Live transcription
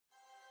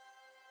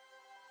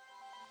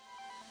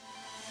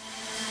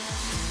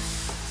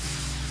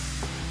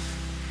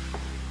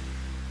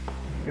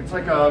It's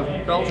like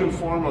a Belgian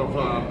form of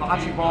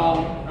bocce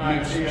ball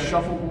meets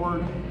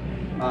shuffleboard.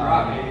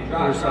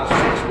 There's 6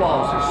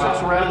 balls. There's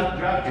 6 red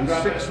and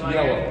 6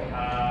 yellow.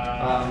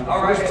 The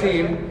first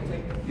team,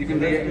 you can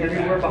be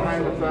anywhere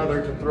behind the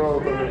feather to throw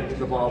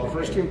the ball. The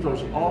first team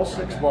throws all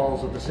 6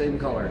 balls of the same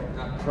color,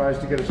 tries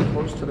to get as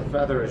close to the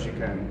feather as you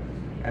can.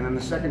 And then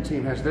the second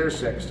team has their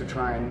 6 to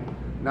try and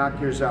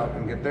knock yours out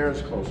and get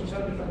theirs closest to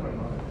the feather.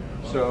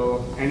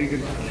 So, and you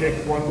can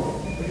kick 1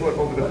 foot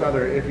over the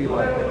feather if you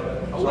like it.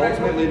 So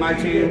ultimately my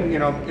team, you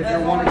know, if you're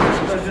 1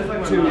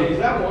 versus 2,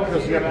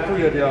 because you have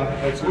 3 of you,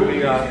 it's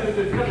going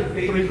to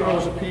be 3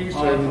 throws a piece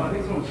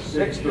and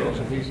 6 throws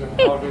a piece,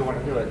 however you want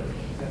to do it.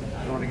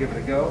 You want to give it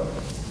a go?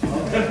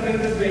 Oh,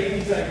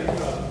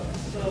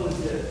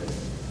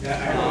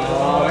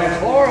 it's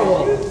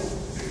horrible.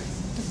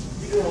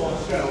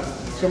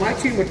 So my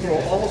team would throw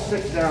all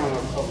 6 down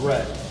of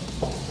red.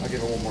 I'll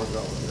give it one more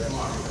go. That's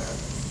not too bad.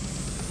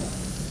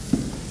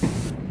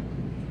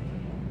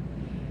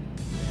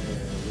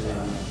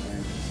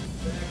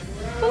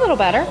 A little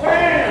better.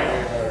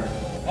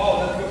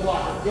 Oh, that's good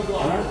blocker. Good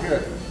blocker. That's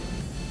good.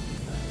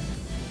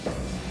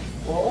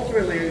 Well,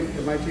 ultimately,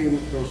 my team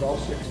throws all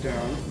 6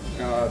 down.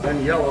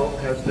 Then yellow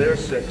has their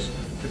 6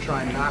 to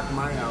try and knock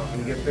mine out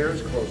and get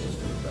theirs closest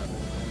to the feather.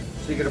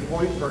 So you get a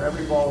point for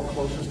every ball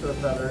closest to the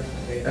feather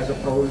as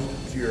opposed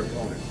to your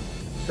opponent.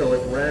 So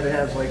if red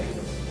has like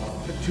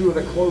the 2 of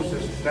the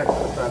closest next to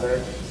the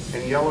feather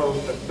and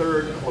yellow's the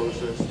 3rd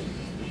closest,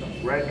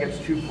 red gets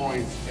 2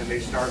 points and they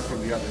start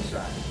from the other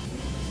side.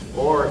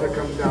 Or if it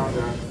comes down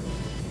to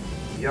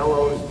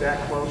yellow is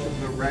that close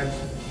and the reds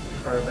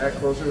are that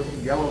closer,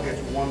 yellow gets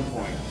 1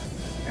 point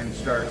and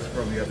starts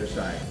from the other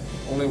side.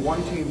 Only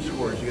 1 team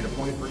scores. You get a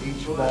point for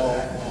each ball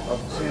of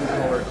the same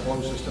color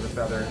closest to the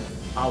feather,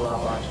 a la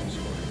bocce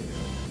score.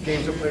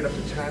 Games are played up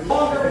to 10.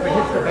 If it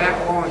hits the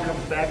back wall and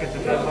comes back, it's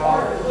a dead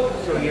ball.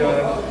 So you know,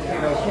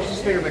 it's supposed to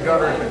stay in the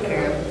gutter if it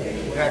can.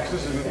 Yeah,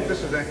 this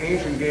is an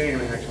ancient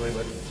game actually,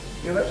 but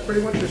you know, that's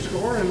pretty much your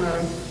score and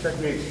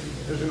technique.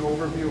 There's an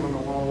overview on the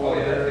wall over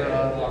there.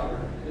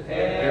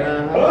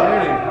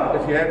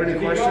 If you have any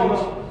questions,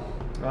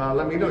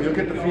 let me know. You'll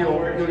get the feel.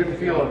 You'll get the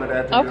feel of it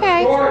after.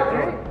 Okay. You start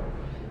throwing.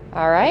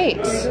 All right.